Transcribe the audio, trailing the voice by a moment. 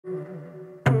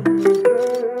It's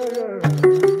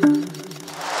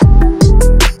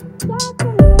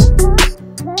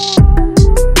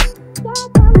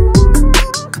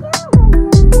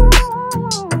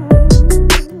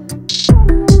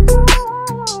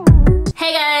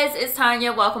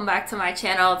Tonia. Welcome back to my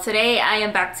channel. Today I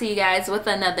am back to you guys with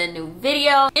another new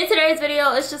video. In today's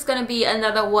video, it's just gonna be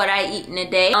another what I eat in a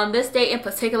day. On this day in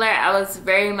particular, I was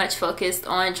very much focused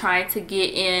on trying to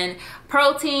get in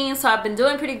protein. So I've been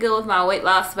doing pretty good with my weight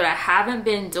loss, but I haven't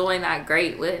been doing that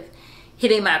great with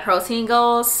hitting my protein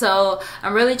goals. So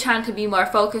I'm really trying to be more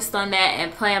focused on that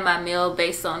and plan my meal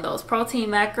based on those protein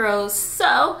macros.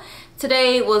 So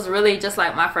today was really just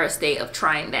like my first day of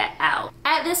trying that out.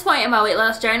 At this point in my weight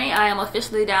loss journey, I am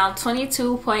officially down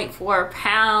 22.4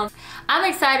 pounds. I'm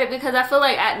excited because I feel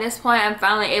like at this point I'm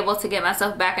finally able to get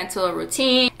myself back into a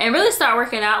routine and really start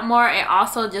working out more, and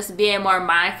also just being more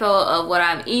mindful of what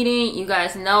I'm eating. You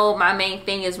guys know my main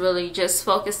thing is really just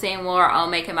focusing more on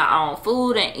making my own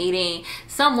food and eating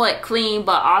somewhat clean,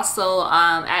 but also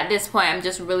at this point I'm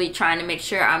just really trying to make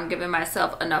sure I'm giving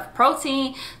myself enough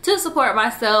protein to support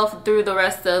myself through the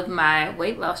rest of my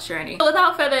weight loss journey. So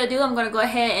without further ado, I'm going to go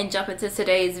ahead and jump into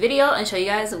today's video and show you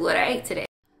guys what I ate today.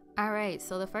 Alright,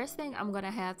 so the first thing I'm going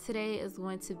to have today is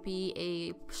going to be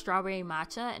a strawberry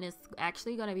matcha, and it's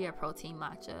actually going to be a protein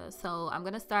matcha. So I'm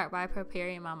going to start by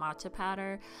preparing my matcha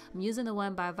powder. I'm using the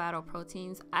one by Vital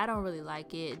Proteins. I don't really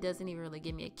like it. It doesn't even really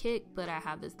give me a kick, but I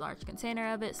have this large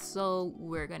container of it, so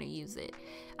we're going to use it.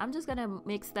 I'm just going to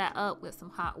mix that up with some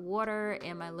hot water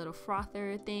and my little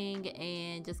frother thing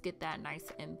and just get that nice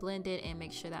and blended and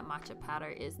make sure that matcha powder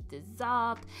is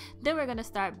dissolved. Then we're going to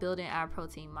start building our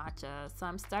protein matcha. So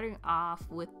I'm starting off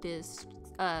with this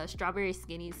strawberry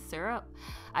skinny syrup.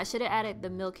 I should have added the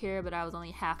milk here, but I was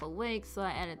only half awake, so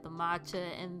I added the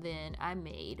matcha and then I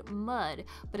made mud,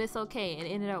 but it's okay. It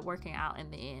ended up working out in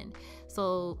the end.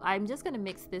 So I'm just gonna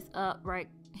mix this up right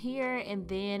here, and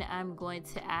then I'm going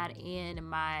to add in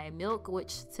my milk,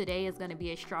 which today is going to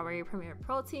be a strawberry premier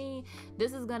protein.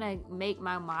 This is going to make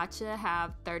my matcha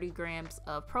have 30 grams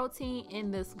of protein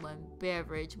in this one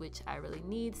beverage, which I really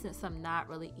need since I'm not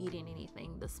really eating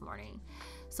anything this morning.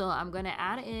 So I'm going to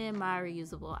add in my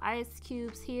reusable ice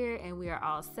cubes here, and we are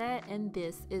all set, and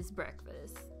this is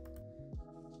breakfast.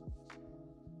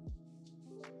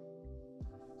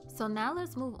 So now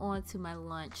let's move on to my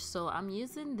lunch. So I'm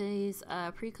using these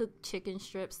pre-cooked chicken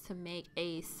strips to make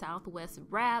a Southwest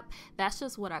wrap. That's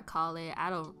just what I call it. I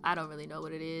don't really know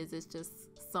what it is. It's just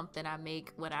something I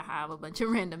make when I have a bunch of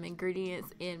random ingredients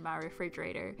in my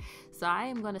refrigerator. So I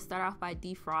am going to start off by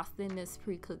defrosting this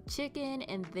pre-cooked chicken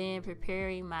and then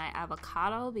preparing my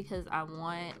avocado, because I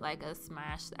want like a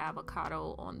smashed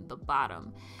avocado on the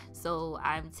bottom. So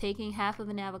I'm taking half of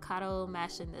an avocado,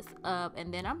 mashing this up,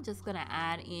 and then I'm just going to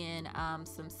add in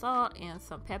some salt and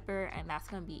some pepper, and that's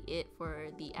gonna be it for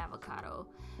the avocado.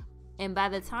 And by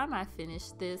the time I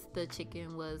finished this, the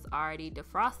chicken was already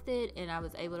defrosted and I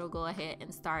was able to go ahead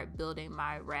and start building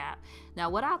my wrap. Now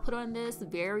what I put on this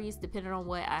varies depending on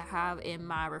what I have in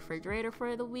my refrigerator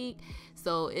for the week,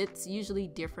 so it's usually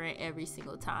different every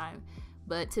single time.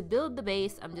 But to build the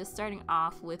base, I'm just starting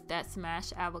off with that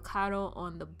smashed avocado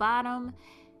on the bottom,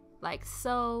 like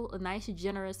so. A nice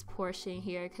generous portion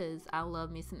here because I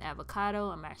love me some avocado.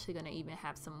 I'm actually going to even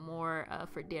have some more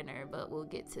for dinner, but we'll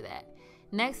get to that.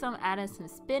 Next, I'm adding some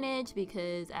spinach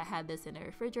because I had this in the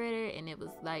refrigerator and it was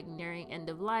like nearing end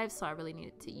of life, so I really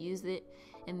needed to use it.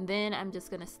 And then I'm just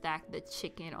going to stack the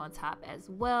chicken on top as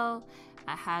well.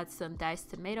 I had some diced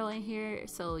tomato in here,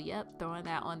 so yep, throwing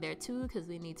that on there too because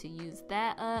we need to use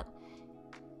that up.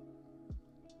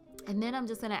 And then I'm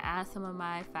just going to add some of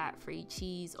my fat-free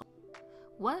cheese.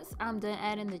 Once I'm done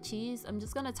adding the cheese, I'm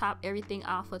just going to top everything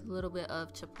off with a little bit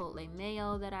of chipotle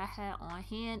mayo that I had on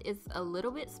hand. It's a little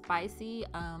bit spicy,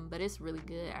 but it's really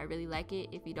good. I really like it.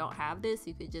 If you don't have this,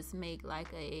 you could just make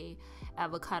like a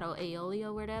avocado aioli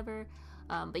or whatever.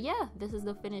 But yeah, this is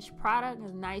the finished product.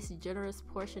 A nice generous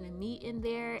portion of meat in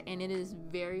there, and it is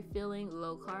very filling,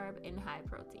 low carb and high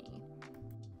protein.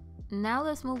 Now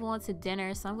let's move on to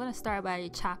dinner. So I'm going to start by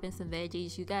chopping some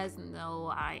veggies. You guys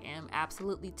know I am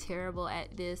absolutely terrible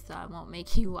at this, so I won't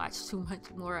make you watch too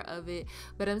much more of it.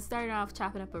 But I'm starting off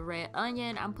chopping up a red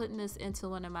onion. I'm putting this into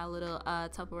one of my little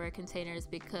Tupperware containers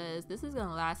because this is going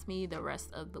to last me the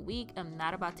rest of the week. I'm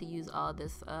not about to use all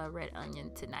this red onion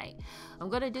tonight. I'm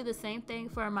going to do the same thing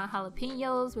for my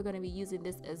jalapenos. We're going to be using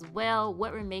this as well.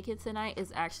 What we're making tonight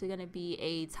is actually going to be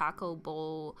a taco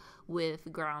bowl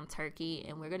with ground turkey,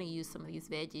 and we're going to use some of these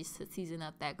veggies to season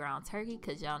up that ground turkey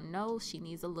because y'all know she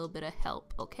needs a little bit of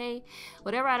help. Okay,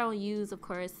 whatever I don't use, of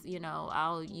course, you know,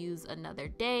 I'll use another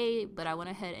day, but I went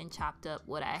ahead and chopped up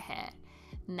what I had.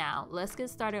 Now let's get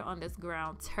started on this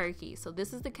ground turkey. So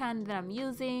this is the kind that I'm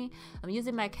using. I'm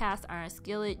using my cast iron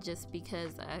skillet just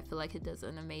because I feel like it does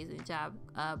an amazing job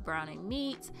browning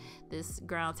meat. This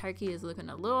ground turkey is looking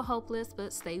a little hopeless,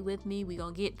 but stay with me, we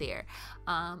gonna get there.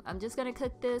 I'm just gonna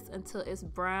cook this until it's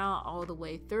brown all the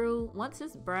way through. Once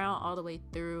it's brown all the way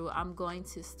through, I'm going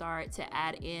to start to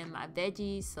add in my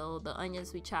veggies, so the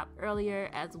onions we chopped earlier,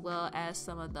 as well as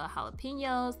some of the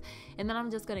jalapenos, and then I'm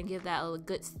just gonna give that a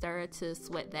good stir to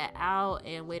sweat that out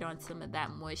and wait on some of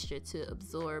that moisture to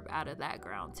absorb out of that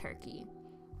ground turkey.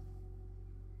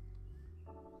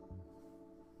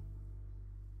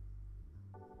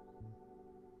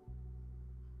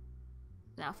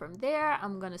 Now from there,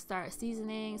 I'm gonna start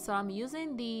seasoning. So I'm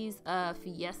using these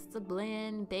Fiesta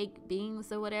blend baked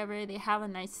beans or whatever. They have a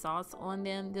nice sauce on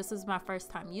them. This is my first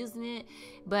time using it,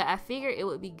 but I figured it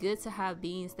would be good to have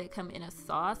beans that come in a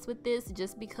sauce with this,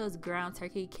 just because ground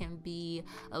turkey can be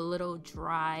a little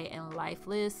dry and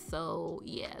lifeless. So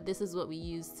yeah, this is what we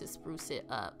use to spruce it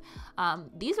up.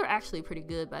 These were actually pretty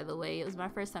good, by the way. It was my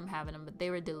first time having them, but they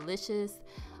were delicious.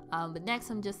 But next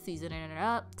I'm just seasoning it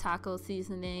up. Taco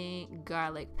seasoning,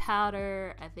 garlic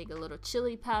powder, I think a little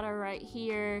chili powder right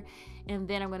here, and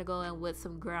then I'm gonna go in with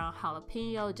some ground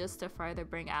jalapeno just to further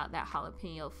bring out that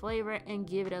jalapeno flavor and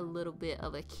give it a little bit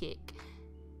of a kick.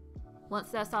 Once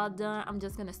that's all done, I'm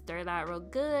just gonna stir that real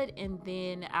good, and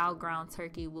then our ground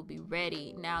turkey will be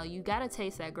ready. Now you gotta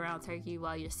taste that ground turkey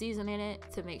while you're seasoning it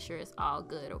to make sure it's all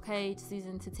good, okay?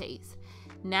 Season to taste.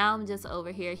 Now I'm just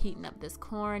over here heating up this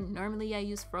corn. Normally I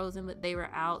use frozen, but they were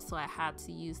out, so I had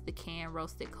to use the canned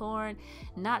roasted corn.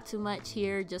 Not too much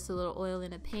here, just a little oil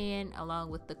in a pan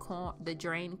along with the corn, the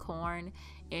drained corn,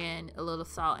 and a little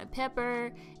salt and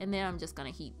pepper, and then I'm just gonna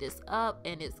heat this up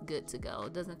and it's good to go.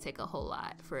 It doesn't take a whole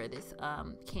lot for this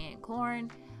canned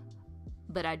corn,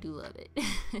 but I do love it.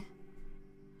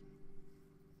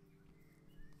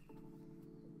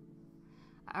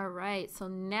 Alright, so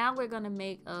now we're gonna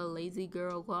make a lazy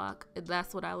girl guac.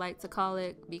 That's what I like to call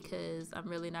it because I'm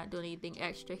really not doing anything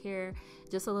extra here.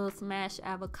 Just a little smashed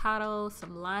avocado,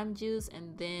 some lime juice,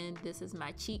 and then this is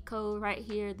my cheat code right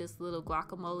here, this little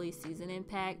guacamole seasoning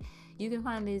pack. You can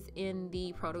find these in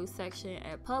the produce section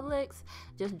at Publix.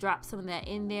 Just drop some of that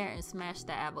in there and smash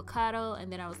the avocado, and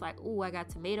then I was like, oh, I got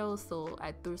tomatoes, so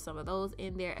I threw some of those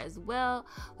in there as well.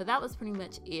 But that was pretty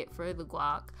much it for the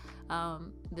guac.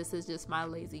 This is just my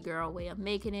lazy girl way of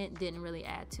making it. Didn't really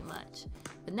add too much.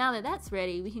 But now that that's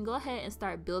ready, we can go ahead and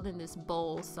start building this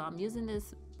bowl. So I'm using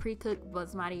this pre-cooked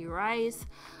basmati rice.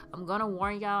 I'm gonna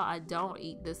warn y'all, I don't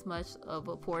eat this much of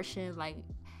a portion. Like,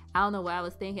 I don't know what I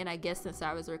was thinking. I guess since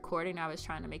I was recording, I was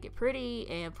trying to make it pretty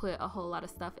and put a whole lot of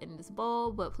stuff in this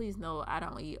bowl, but please know I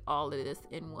don't eat all of this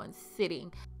in one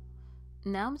sitting.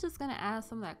 Now I'm just gonna add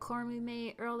some of that corn we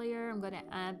made earlier. I'm gonna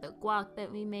add the guac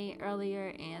that we made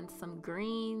earlier and some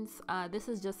greens. This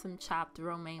is just some chopped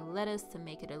romaine lettuce to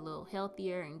make it a little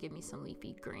healthier and give me some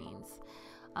leafy greens.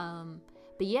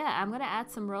 But yeah, I'm gonna add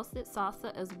some roasted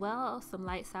salsa as well, some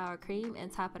light sour cream,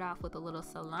 and top it off with a little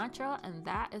cilantro, and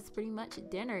that is pretty much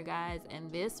dinner, guys.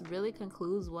 And this really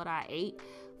concludes what I ate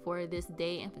for this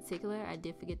day in particular. I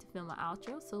did forget to film my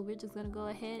outro, so we're just gonna go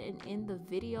ahead and end the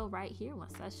video right here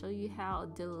once I show you how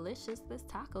delicious this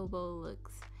taco bowl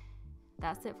looks.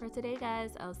 That's it for today,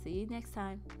 guys. I'll see you next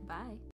time. Bye.